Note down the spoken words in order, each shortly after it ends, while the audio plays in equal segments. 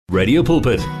Radio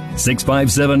Pulpit,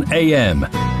 657 AM.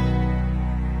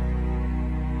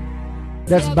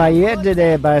 That's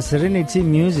by Serenity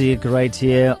Music right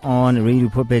here on Radio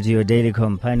Pulpit, your daily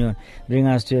companion. Bring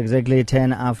us to exactly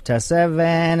 10 after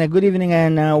 7. Good evening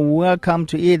and welcome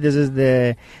to it. This is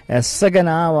the second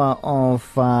hour of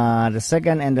the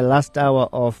second and the last hour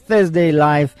of Thursday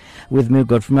Live with me,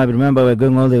 Godfrey. Remember, we're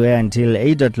going all the way until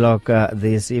 8 o'clock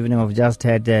this evening. I've just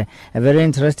had a very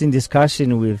interesting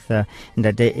discussion with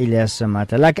Ndate Elias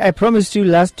Samata. Like I promised you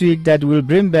last week that we'll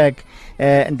bring back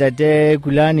Ndate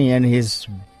Kulani, and he's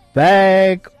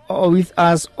back with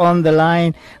us on the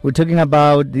line. We're talking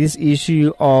about this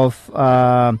issue of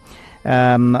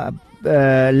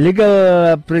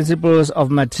legal principles of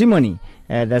matrimony.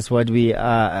 That's what we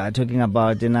are talking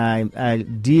about. And I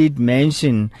did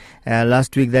mention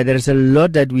last week that there's a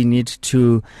lot that we need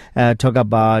to talk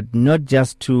about, not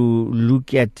just to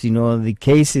look at, the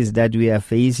cases that we are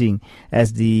facing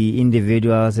as the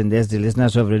individuals and as the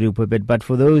listeners of Radio Pulpit, but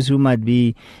for those who might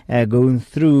be going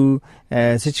through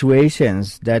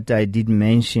situations that I did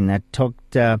mention. I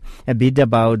talked a bit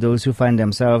about those who find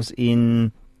themselves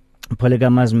in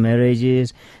polygamous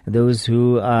marriages, those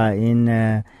who are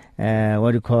in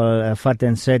fat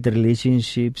and set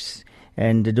relationships,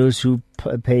 and those who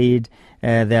paid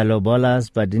their lobolas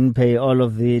but didn't pay all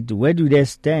of it. Where do they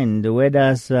stand? Where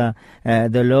does the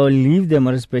law leave them,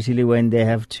 especially when they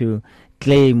have to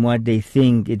claim what they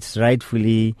think it's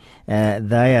rightfully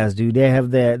theirs? Do they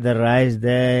have the rights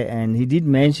there? And he did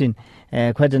mention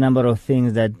quite a number of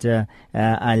things that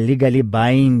are legally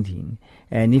binding.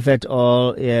 And if at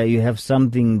all you have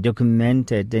something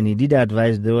documented, and he did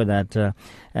advise, though, that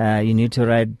you need to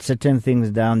write certain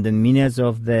things down. The minutes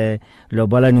of the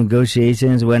lobola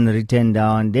negotiations, when written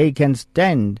down, they can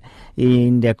stand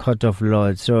in the court of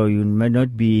law. So you may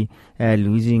not be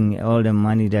losing all the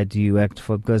money that you worked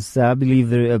for, because I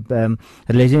believe the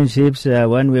relationships,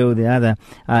 one way or the other,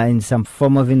 are in some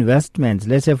form of investments.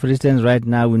 Let's say, for instance, right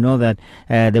now we know that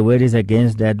the word is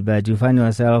against that, but you find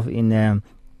yourself in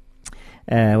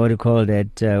fat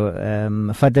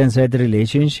and set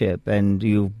relationship, and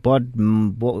you bought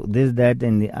this, that,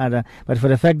 and the other. But for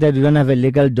the fact that you don't have a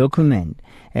legal document,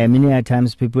 many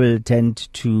times people tend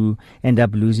to end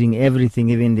up losing everything,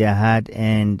 even their heart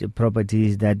and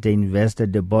properties that they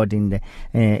invested, they bought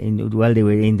while they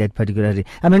were in that particular.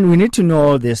 I mean, we need to know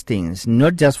all these things,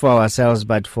 not just for ourselves,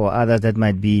 but for others that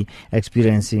might be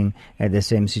experiencing the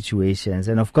same situations.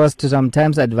 And of course, to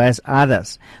sometimes advise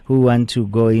others who want to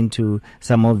go into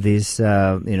some of these,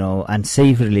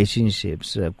 unsafe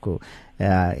relationships,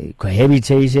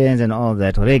 cohabitations and all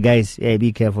that. Hey guys,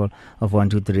 be careful of 1,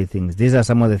 2, 3 things. These are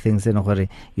some of the things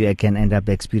you can end up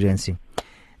experiencing.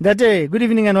 Good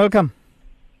evening and welcome.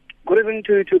 Good evening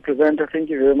to you, presenter. Thank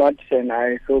you very much, and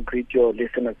I so greet your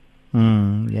listeners.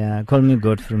 Call me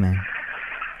Godfrey, man.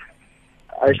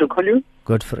 I should call you?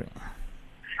 Godfrey.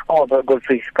 Oh, but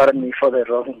Godfrey, pardon me for the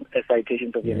wrong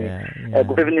citations of your name.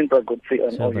 Good evening, Brother Godfrey.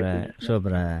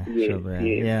 Sobra.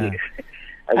 Yes.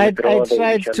 I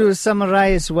tried to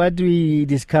summarize what we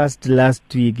discussed last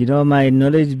week. My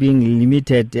knowledge being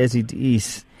limited as it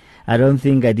is, I don't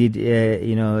think I did,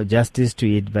 justice to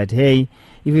it. But hey,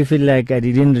 if you feel like I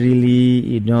didn't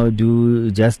really,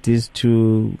 do justice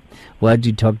to what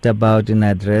you talked about and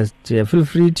addressed, feel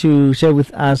free to share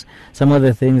with us some of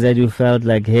the things that you felt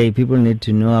like, hey, people need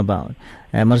to know about.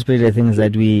 Most of the things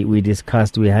that we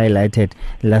discussed, we highlighted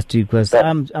last week. Was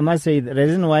I must say, the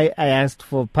reason why I asked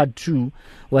for part 2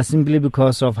 was simply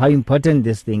because of how important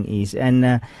this thing is.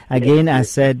 And again, I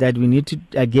said that we need to,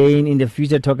 again, in the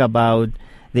future, talk about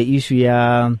the issue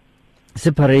of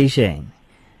separation.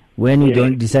 When you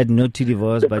don't decide not to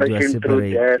divorce, but you are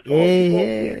separated.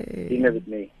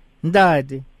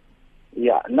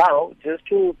 Yeah, now, just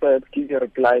to give you a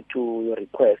reply to your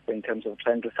request in terms of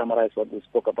trying to summarize what we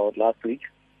spoke about last week,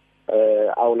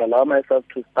 I will allow myself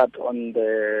to start on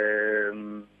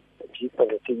the gist of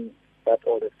the thing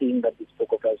the thing that we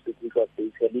spoke of last week, which was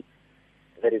basically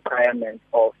the requirements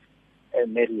of a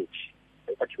marriage,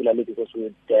 particularly because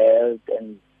we delved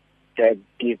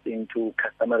deep into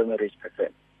customary marriage per se.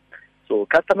 So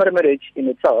customary marriage in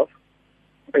itself,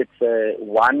 it's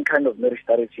one kind of marriage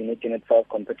that is unique in itself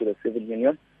compared to the civil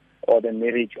union or the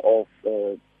marriage of,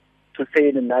 to say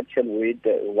in a nutshell, with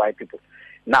white people.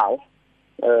 Now,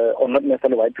 or not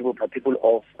necessarily white people, but people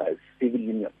of civil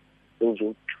union, those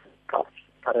who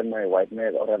pardon my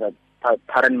whiteness, or rather,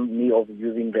 pardon me of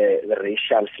using the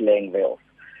racial slang thereof,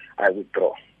 I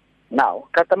withdraw. Now,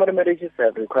 customary marriages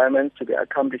have requirements to be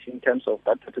accomplished in terms of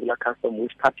that particular custom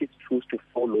which parties choose to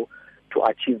follow to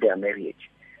achieve their marriage.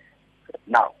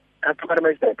 Now, customary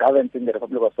marriage has been governed in the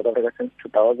Republic of South Africa since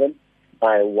 2000,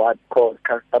 by what called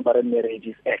Customary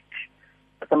Marriages Act.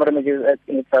 Customary Marriages Act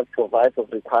in itself provides of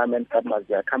requirements that must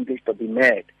be accomplished or be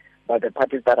met by the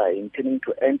parties that are intending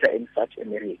to enter in such a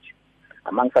marriage.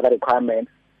 Amongst other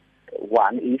requirements,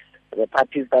 one is the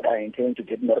parties that are intending to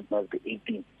get married must be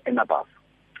 18 and above.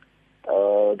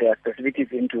 There are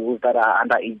specificities into those that are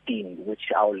under 18,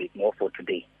 which I will ignore for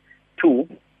today. 2,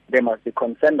 there must be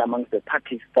consent amongst the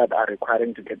parties that are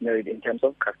requiring to get married in terms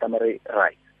of customary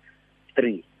rights.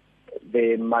 3,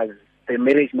 the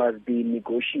marriage must be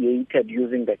negotiated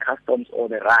using the customs or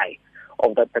the rights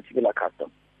of that particular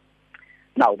custom.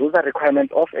 Now, those are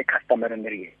requirements of a customary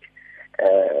marriage.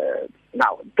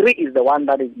 Now, 3 is the one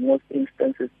that is most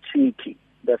instances tricky,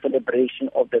 the celebration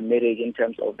of the marriage in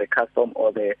terms of the custom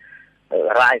or the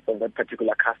rights of that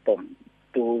particular custom,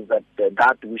 to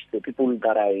that which the people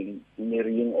that are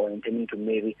marrying or intending to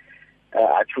marry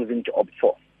are choosing to opt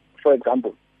for. For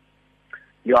example,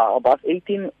 you are above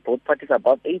 18, both parties are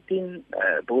above 18,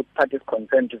 both parties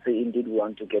consent to say, indeed, we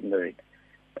want to get married.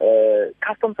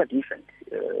 Customs are different.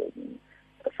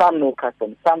 Some know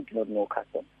customs, some do not know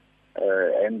customs.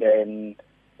 And then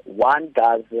one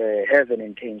does have an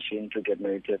intention to get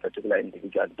married to a particular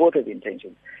individual. Both have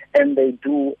intentions. And they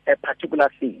do a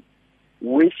particular thing,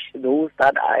 which those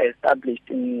that are established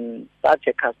in such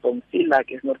a custom feel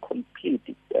like is not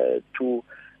complete to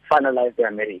finalize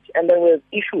their marriage. And then there's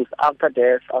issues after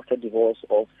death, after divorce,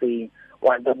 of saying,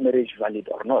 was that marriage valid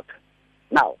or not?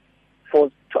 Now,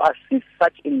 to assist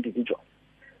such individuals,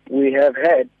 we have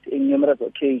had in numerous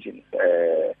occasions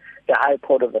the High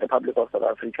Court of the Republic of South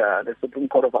Africa, the Supreme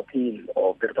Court of Appeal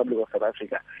of the Republic of South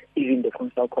Africa, even the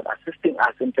Constitutional Court assisting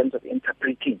us in terms of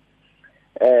interpreting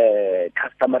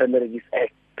Customary Marriages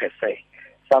Act per se.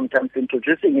 Sometimes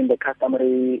introducing in the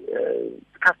customary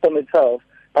custom itself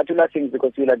particular things,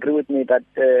 because you'll agree with me that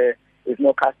there is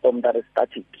no custom that is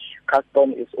static.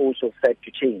 Custom is also set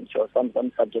to change, or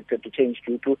sometimes subjected to change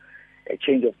due to a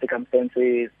change of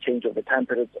circumstances, change of the time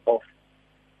periods of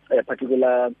a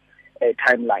particular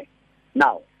timeline.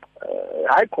 Now,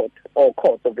 High Court or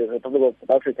Court of the Republic of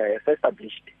South Africa has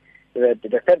established that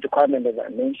the third requirement, as I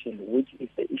mentioned, which is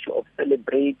the issue of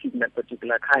celebrating a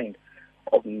particular kind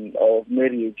of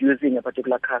marriage using a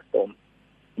particular custom,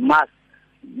 must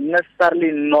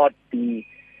necessarily not be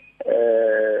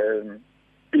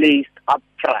placed up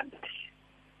front.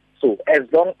 So as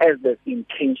long as there's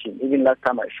intention, even last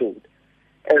time I showed,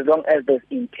 as long as there's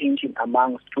intention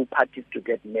amongst two parties to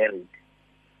get married,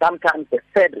 sometimes the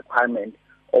third requirement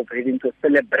of having to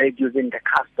celebrate using the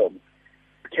custom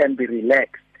can be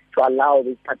relaxed to allow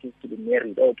these parties to be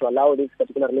married, or to allow this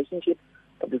particular relationship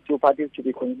of the two parties to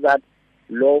be considered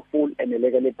lawful and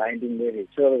legally binding marriage.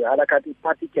 So the other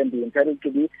party can be entitled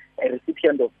to be a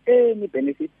recipient of any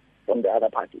benefit from the other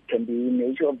party. It can be in the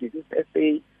issue of disease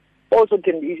essay, also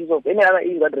can be issues of any other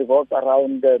issue that revolves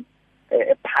around a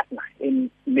partner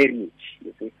in marriage,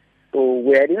 you see. So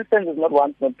we had instances not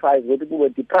once, not twice, where people were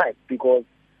deprived because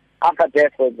after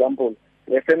death, for example,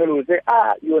 the family will say,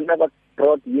 you were never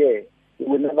brought here,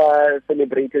 we never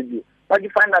celebrated you. But you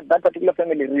find that that particular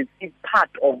family received part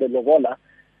of the lobola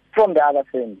from the other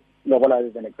family. Lobola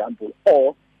is an example.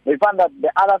 Or we find that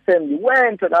the other family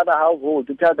went to the other household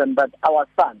to tell them that our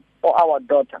son or our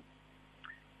daughter,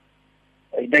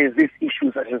 there is these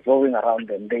issues that are revolving around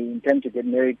them. They intend to get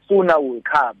married. Sooner will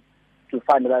come to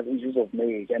finalize issues of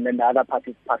marriage. And then the other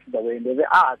party passes away and they say,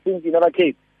 since you never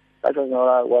came, that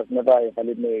was never a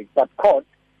valid marriage. But court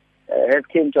has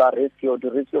came to our rescue, or to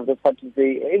rescue of the parties.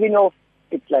 Even if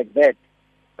it's like that,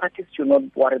 parties should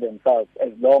not worry themselves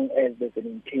as long as there's an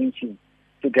intention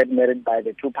to get married by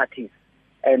the two parties.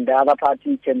 And the other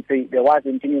party can say there was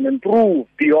intention and prove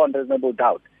beyond reasonable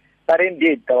doubt that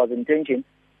indeed there was intention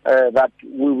that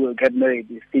we will get married.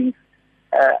 These things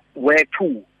were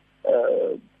to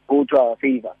go to our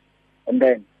favor. And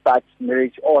then such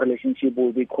marriage or relationship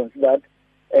will be considered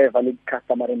a valid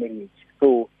customary marriage.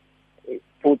 So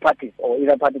both parties, or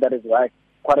either party that is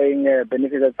acquiring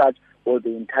benefits as such, will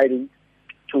be entitled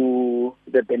to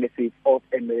the benefits of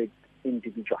a married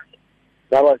individual.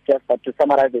 That was just to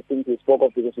summarize the things we spoke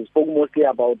of, because we spoke mostly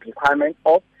about requirements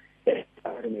of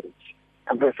marriage.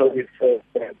 I'm not sure if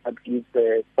that gives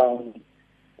the sound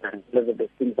and of the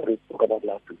things that we spoke about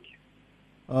last week.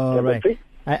 All right.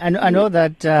 I know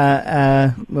that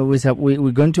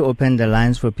we're going to open the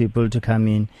lines for people to come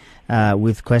in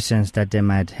with questions that they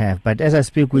might have. But as I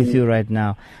speak with you right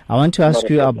now, I want to ask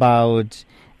you about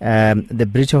the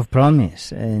breach of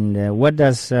promise, and what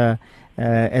does a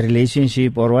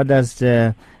relationship, or what does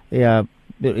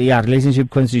relationship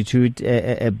constitute?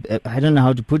 I don't know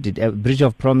how to put it. A breach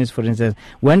of promise, for instance.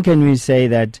 When can we say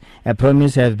that a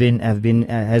promise has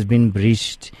been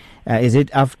breached? Is it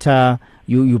after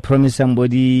you promise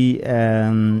somebody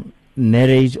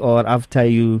marriage, or after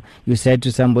you said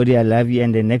to somebody I love you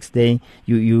and the next day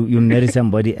you marry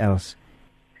somebody else?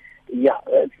 Yeah,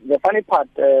 the funny part,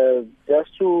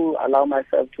 just to allow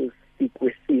myself to speak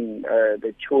within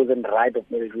the chosen rite of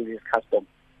marriage, which is custom.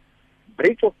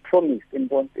 Breach of promise in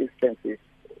most instances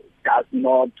does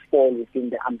not fall within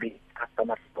the ambit of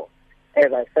customary law.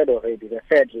 As I said already, the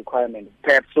third requirement,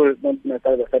 perhaps not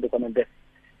necessarily the third requirement,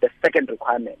 the second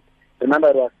requirement. Remember,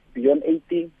 it was beyond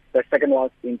 18. The second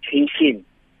was intention.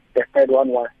 The third one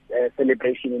was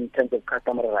celebration in terms of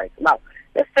customary rights. Now,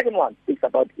 the second one speaks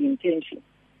about intention.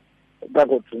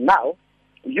 Now,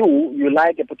 you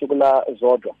like a particular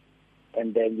Zodwa,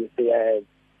 and then you say,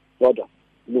 Zodwa,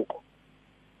 look,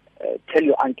 tell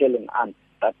your uncle and aunt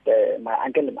that my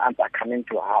uncle and aunt are coming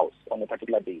to our house on a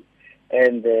particular day.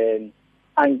 And then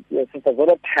Sister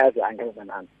Zodwa tells your uncles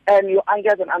and aunts. And your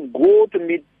uncles and aunts go to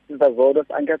meet Sister Zodwa's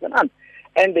uncles and aunts.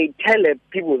 And they tell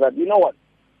people that, you know what,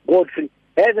 Godfrey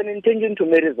has an intention to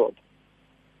marry Zodwa.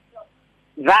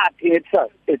 That in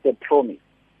itself is a promise,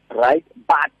 right?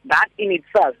 But that in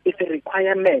itself is a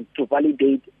requirement to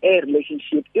validate a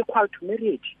relationship equal to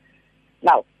marriage.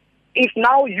 Now, if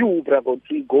now you,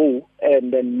 Godfrey, go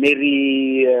and then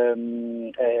marry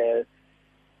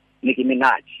Nicki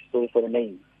Minaj, sorry for the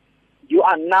name, you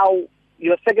are now,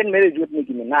 your second marriage with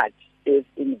Nicki Minaj is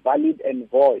invalid and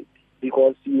void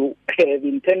because you have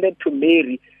intended to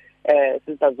marry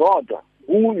Sister Zodwa,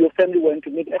 who your family went to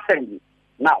meet a family.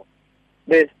 Now,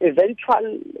 the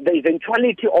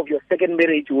eventuality of your second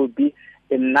marriage will be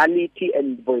the nullity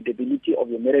and voidability of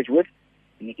your marriage with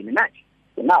Nicki Minaj.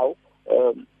 So now,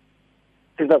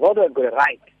 Sister Zodwa has got a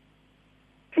right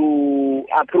to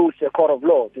approach the court of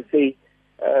law to say,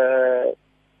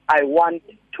 I want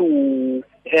to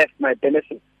have my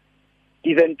benefits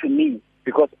given to me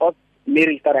because of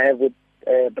marriage that I have with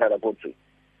Brother Godfrey.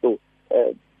 So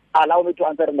allow me to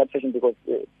answer in that session because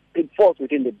it falls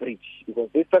within the breach, because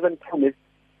this person promised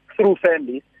through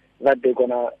families that they're going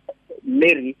to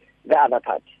marry the other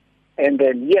party. And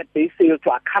then yet they fail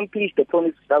to accomplish the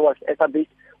promise that was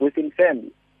established within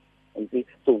families. You see?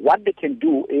 So what they can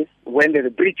do is, when there's a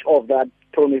breach of that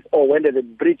promise, or when there's a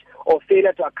breach or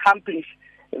failure to accomplish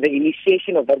the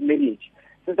initiation of that marriage,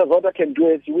 Sister Zodwa can do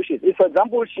as she wishes. If, for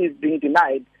example, she's being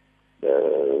denied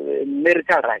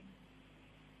marital rights,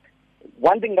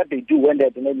 one thing that they do when they're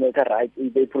denied marital rights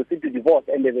is they proceed to divorce,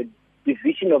 and there's a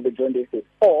division of the joint estate.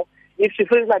 Or if she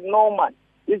feels like, no man,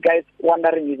 this guy is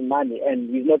squandering his money and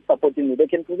he's not supporting me, they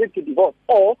can proceed to divorce,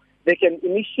 or they can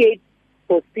initiate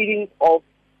proceedings of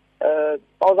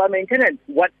spousal maintenance.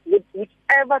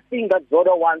 Whichever thing that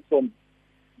Zodwa wants from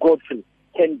Godfrey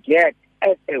can get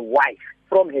as a wife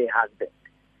from her husband.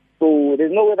 So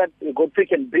there's no way that Godfrey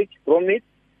can breach promise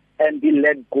and be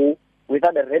let go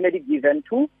without a remedy given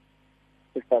to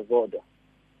Sister Zodwa.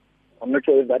 I'm not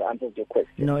sure if that answers your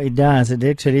question. No, it does. It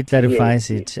actually clarifies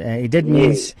it. It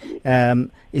means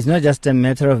it's not just a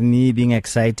matter of me being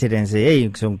excited and say,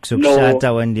 hey, so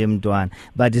shata when them done.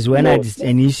 But it's when I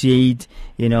initiate,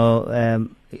 the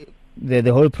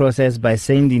whole process by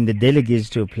sending the delegates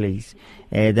to a place.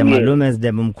 The malumas, the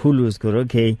mumkulus,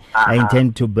 okay, I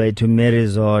intend to marry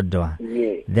Zodwa.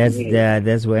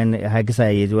 That's when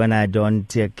Hagsai is when I don't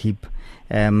keep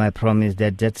my promise.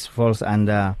 That falls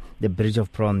under the breach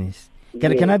of promise.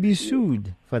 Can I be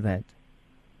sued for that?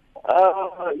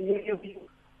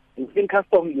 In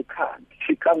custom, you can't.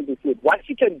 She can't be sued. What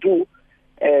she can do,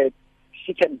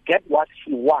 she can get what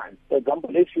she wants. For example,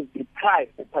 if she's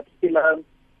deprived a particular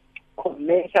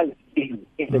commercial deal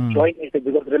in the joint estate,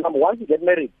 because remember, once you get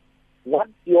married,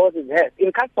 what's yours is hers.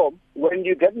 In custom, when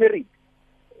you get married,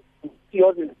 what's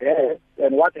yours is hers,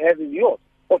 and what hers is yours.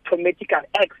 Automatically,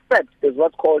 except there's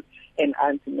what's called an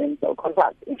anti-mental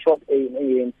contract, in short, an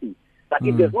ANC. But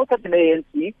if there's no such an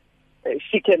ANC,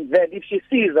 she can then, if she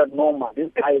sees that this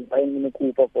guy is buying a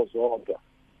Cooper for Zodwa,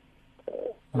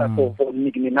 for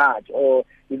Nicki Minaj, or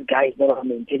this guy is no longer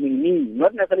maintaining me,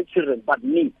 not necessarily children, but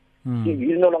me.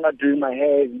 He's no longer doing my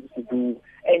hair he used to do,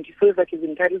 and she feels like he's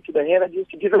entitled to the hair that he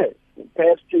used to give her.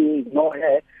 Perhaps to no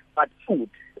hair, but food,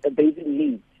 a basic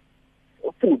need.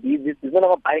 Food. He's no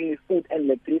longer buying his food and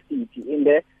electricity in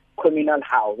the communal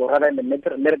house, or rather in the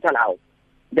marital house.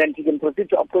 Then he can proceed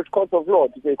to approach court of law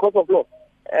to say, court of law,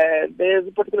 there's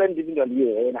a particular individual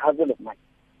here, a husband of mine,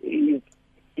 is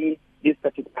this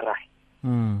particular right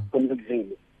from the jail.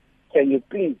 Can you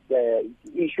please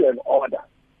issue an order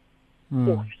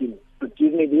for him to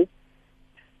give me this?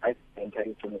 I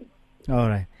entitled to me. All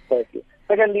right. Firstly.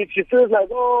 Secondly, if she feels like,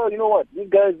 oh, you know what, this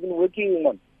guy has been working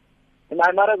on, and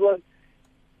I might as well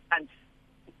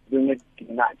doing it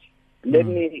too much. let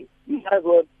me, might as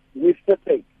well, we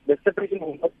separate. The separation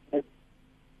will not be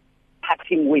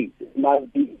parting ways. It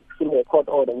must be through a court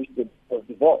order, which is the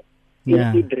divorce.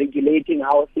 Yeah. Instead, regulating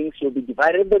how things should be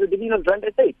divided by the division of joint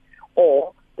estate,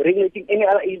 or regulating any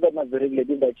other issue that must be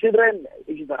regulated by children,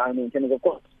 issues around maintenance, of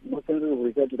course. Most senses will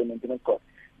refer to the maintenance cost.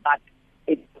 But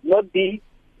it must not be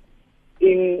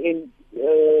in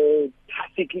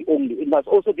tacitly only. It must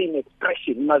also be in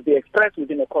expression. It must be expressed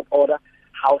within a court order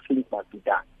how things must be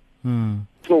done.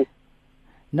 So,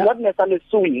 not necessarily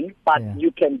suing, but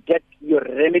you can get your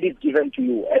remedies given to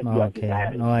you as you are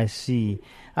desiring. No, I see.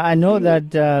 I know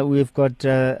that we've got,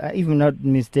 if I'm not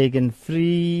mistaken,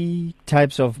 3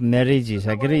 types of marriages.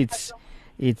 I agree.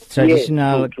 It's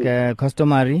traditional,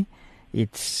 customary.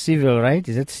 It's civil, right?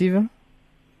 Is it civil?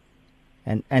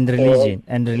 And religion.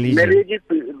 Marriages.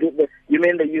 You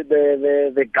mean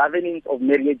the governance of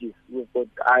marriages?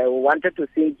 I wanted to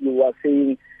think you were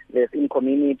saying there's in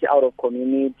community, out of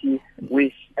community,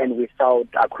 with and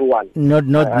without accrual.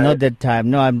 Not that type.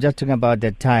 No, I'm just talking about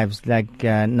the types. Like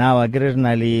now, agree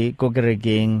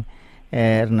gang,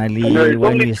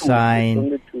 when we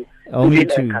sign. Only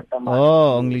two.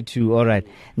 Only two. All right.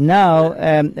 Now,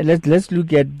 let's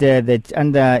look at the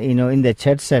under in the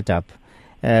church setup.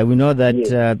 We know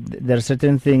that there are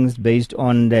certain things based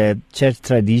on the church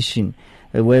tradition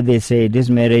where they say this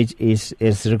marriage is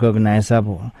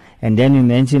recognizable. And then you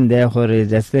mentioned there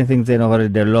there's certain things that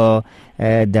the law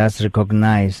does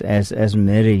recognize as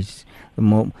marriage.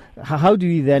 How do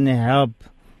you then help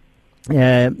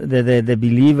the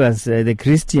believers, the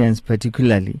Christians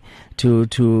particularly, to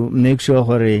make sure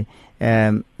they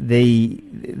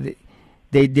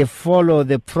follow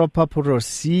the proper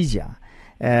procedure?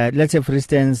 Let's say, for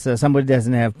instance, somebody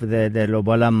doesn't have the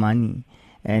lobola money,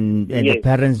 and the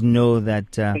parents know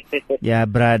that,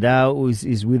 brother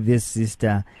is with this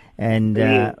sister, and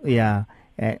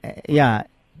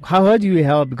how do you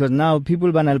help? Because now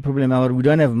people banal problem. We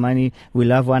don't have money. We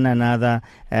love one another.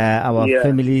 Our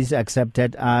families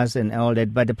accepted us and all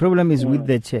that. But the problem is with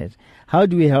the church. How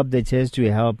do we help the church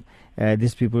to help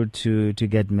these people to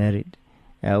get married,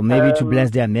 or maybe to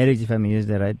bless their marriage, if I may use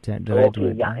the right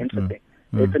word? Yeah, interesting.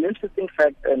 It's an interesting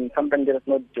fact and something that is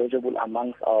not judgeable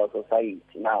amongst our society.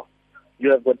 Now, you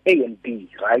have got A and B,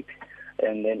 right?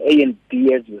 And then A and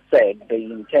B, as you said, they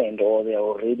intend, or they're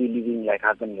already living like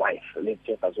husband and wife, let's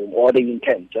just assume, or they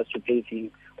intend just to place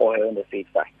him or her on the safe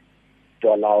side to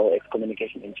allow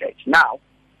excommunication in church. Now,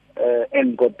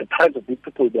 and got the parents of these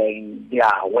people, they're in their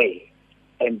way.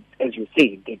 And as you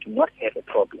say, they do not have a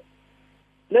problem.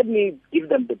 Let me give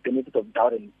them the benefit of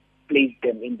doubt and place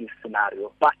them in this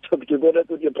scenario. But to be honest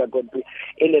with you,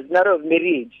 in a scenario of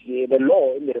marriage, the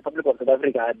law in the Republic of South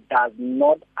Africa does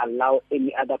not allow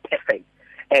any other person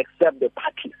except the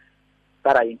parties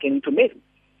that are intending to marry.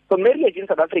 So marriage in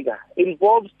South Africa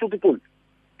involves two people,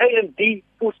 A and B,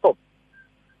 full stop.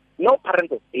 No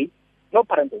parents of A, no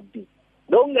parents of B.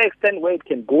 The only extent where it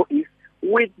can go is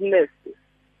witnesses.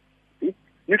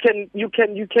 You can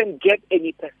get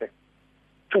any person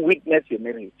to witness your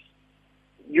marriage.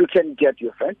 You can get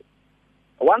your friend.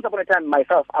 Once upon a time,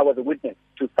 myself, I was a witness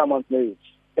to someone's marriage.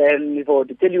 And if I were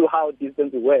to tell you how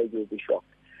distant we were, you'll be shocked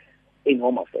in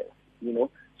home affairs,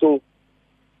 So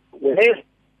when they're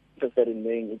interested in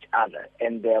marrying each other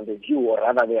and they have the view, or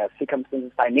rather their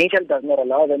circumstances, financial does not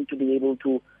allow them to be able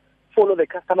to follow the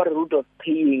customary route of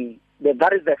paying.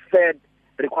 That is the third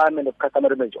requirement of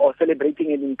customary marriage, or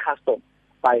celebrating it in custom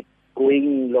by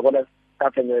going lobola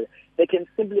stuff, and they can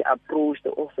simply approach the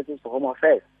offices for home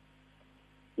affairs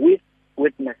with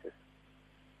witnesses.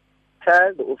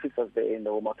 Tell the officers there in the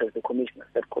home affairs, the commissioner,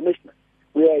 that commissioner,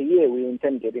 we are here, we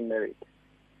intend getting married.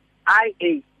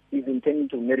 IA is intending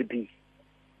to marry B,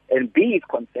 and B is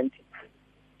consenting.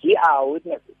 Here are our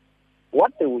witnesses.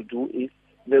 What they will do is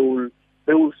they will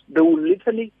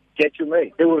literally get you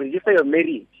married. They will register your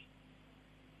marriage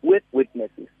with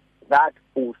witnesses. That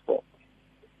full stop.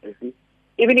 You see?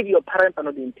 Even if your parents are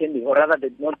not intending, or rather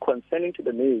they're not consenting to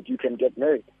the marriage, you can get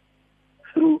married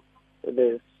through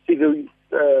the civil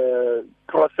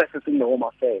processes in the home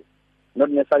affairs,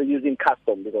 not necessarily using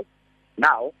custom, because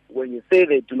now, when you say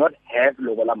they do not have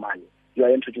lobola money, you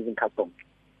are introducing custom.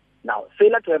 Now,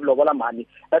 failure to have lobola money,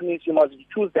 that means you must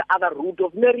choose the other route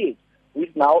of marriage,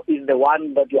 which now is the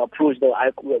one that you approach the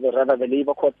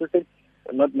labor court system,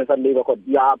 not necessarily labor court.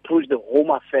 You approach the home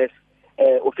affairs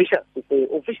officials to say,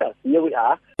 officials, here we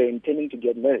are, we're intending to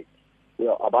get married. We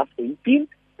are above 18,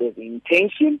 there's the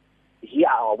intention, here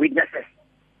are our witnesses,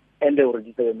 and they will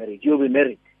register your marriage. You'll be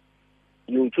married.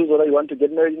 You choose whether you want to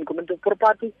get married in community of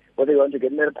property, whether you want to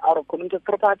get married out of community of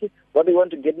property, whether you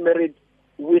want to get married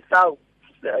without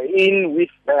in with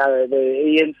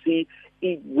the ANC,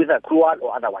 with accrual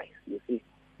or otherwise, you see.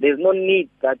 There's no need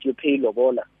that you pay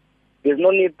lobola. There's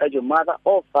no need that your mother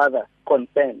or father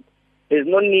consent. There's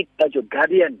no need that your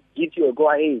guardian gives you a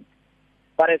go-ahead.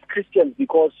 But as Christians,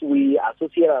 because we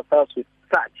associate ourselves with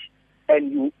such,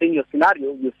 and you, in your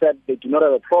scenario, you said they do not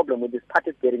have a problem with these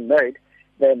parties getting married,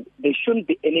 then there shouldn't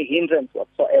be any hindrance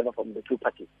whatsoever from the two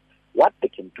parties. What they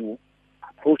can do,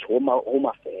 approach Home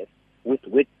Affairs with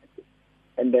witnesses,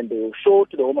 and then they will show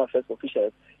to the Home Affairs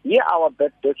officials, here are our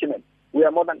birth documents. We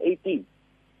are more than 18.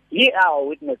 Here are our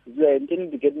witnesses. We are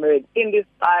intending to get married in this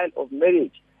style of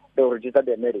marriage. They will register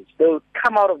their marriage. They will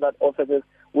come out of that offices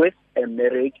with a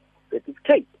marriage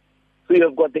certificate. So you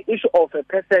have got the issue of a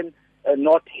person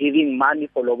not having money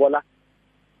for lobola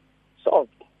solved.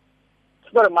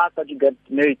 It's not a must that you get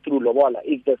married through lobola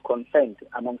if there's consent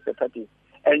amongst the parties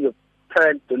and your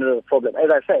parents don't have a problem.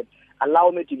 As I said, allow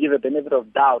me to give a benefit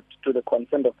of doubt to the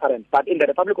consent of parents. But in the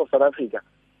Republic of South Africa,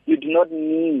 you do not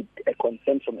need a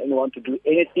consent from anyone to do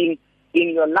anything in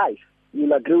your life.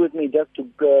 You'll agree with me just to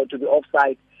be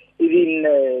offside, even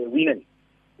women,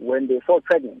 when they fall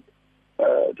pregnant,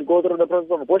 to go through the process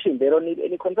of abortion, they don't need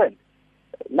any consent.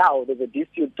 Now, there's a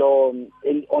dispute on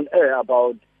air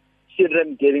about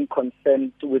children getting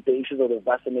consent with the issues of the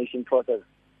vaccination process.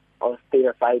 I'll stay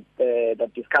aside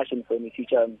that discussion for any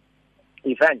future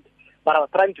event. But I was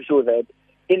trying to show that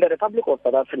in the Republic of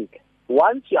South Africa,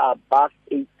 once you are above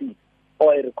 18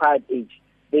 or a required age,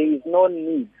 there is no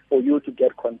need for you to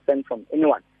get consent from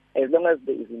anyone. As long as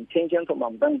there is intention from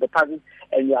among the parties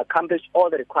and you accomplish all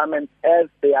the requirements as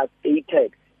they are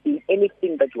stated in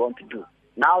anything that you want to do.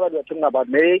 Now that we're talking about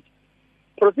marriage,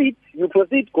 proceed,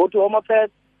 go to Home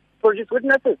Affairs, produce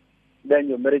witnesses, then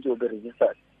your marriage will be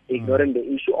registered, ignoring the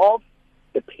issue of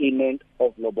the payment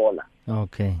of lobola.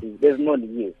 Okay. There's no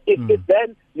need. If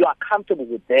then you are comfortable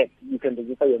with that, you can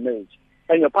register your marriage.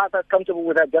 And your pastor is comfortable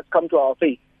with that, just come to our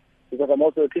faith, because I'm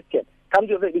also a Christian. Come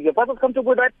to your faith. If your pastor is comfortable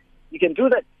with that, you can do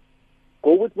that.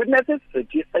 Go with witnesses,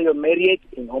 register your marriage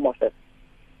in Home Affairs,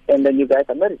 and then you guys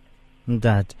are married.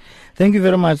 That. Thank you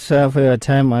very much for your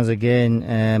time once again,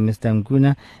 Mr.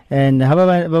 Nkuna. And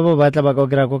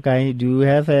do you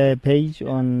have a page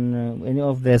on any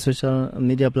of the social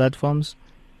media platforms?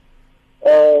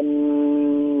 My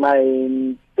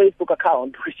Facebook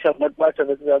account, which I'm not much of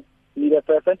a social media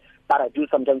person, but I do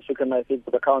sometimes look at my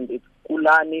Facebook account. It's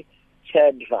Kulani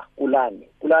Chedva. Kulani.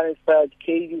 Kulani is spelled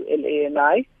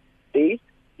Kulani, space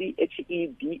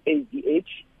Chebadh,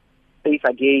 space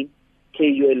again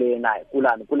Kulani.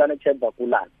 Kulani Chedva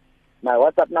Kulani. My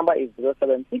WhatsApp number is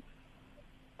 076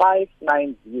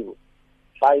 590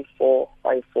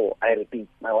 5454. I repeat,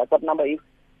 my WhatsApp number is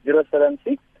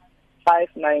 076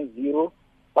 590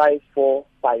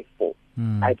 5454.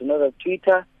 I do not have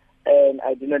Twitter, and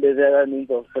I do not have other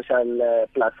means of social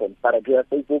platforms, but I do have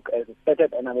Facebook as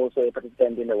stated, and I'm also a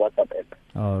participant in the WhatsApp app.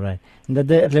 All right. I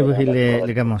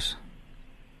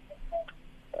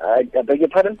beg your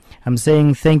pardon? I'm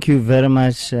saying thank you very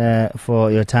much for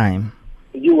your time.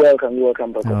 You're welcome,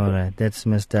 brother. All right, that's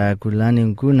Mr.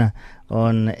 Kulani Nkuna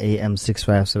on AM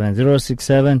 657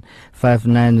 067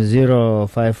 590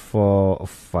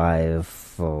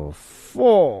 5454.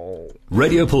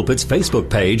 Radio Pulpit's Facebook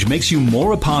page makes you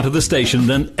more a part of the station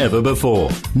than ever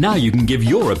before. Now you can give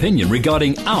your opinion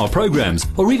regarding our programs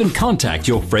or even contact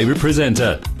your favorite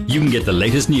presenter. You can get the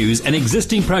latest news and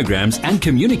existing programs and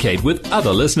communicate with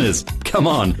other listeners. Come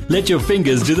on, let your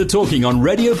fingers do the talking on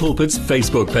Radio Pulpit's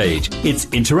Facebook page. It's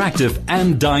interactive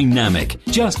and dynamic.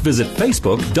 Just visit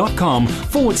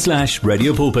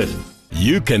facebook.com/Radio Pulpit.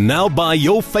 You can now buy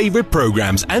your favorite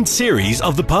programs and series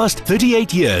of the past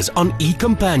 38 years on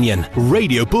eCompanion,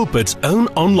 Radio Pulpit's own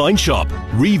online shop.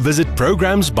 Revisit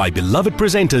programs by beloved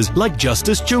presenters like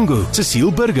Justice Chungu, Cecile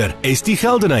Burger, Esti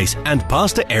Geldenhuys, and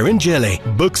Pastor Aaron Jelle.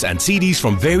 Books and CDs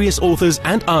from various authors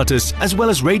and artists, as well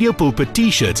as Radio Pulpit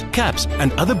t-shirts, caps,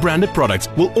 and other branded products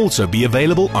will also be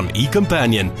available on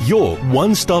eCompanion, your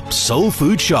one-stop soul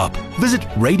food shop. Visit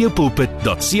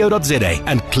radiopulpit.co.za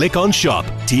and click on shop.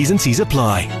 T's and C's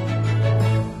apply.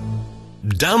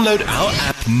 Download our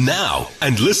app now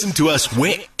and listen to us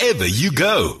wherever you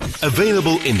go.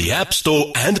 Available in the App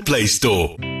Store and Play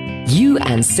Store. You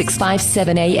and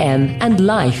 657 AM and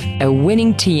life, a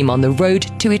winning team on the road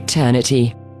to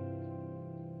eternity.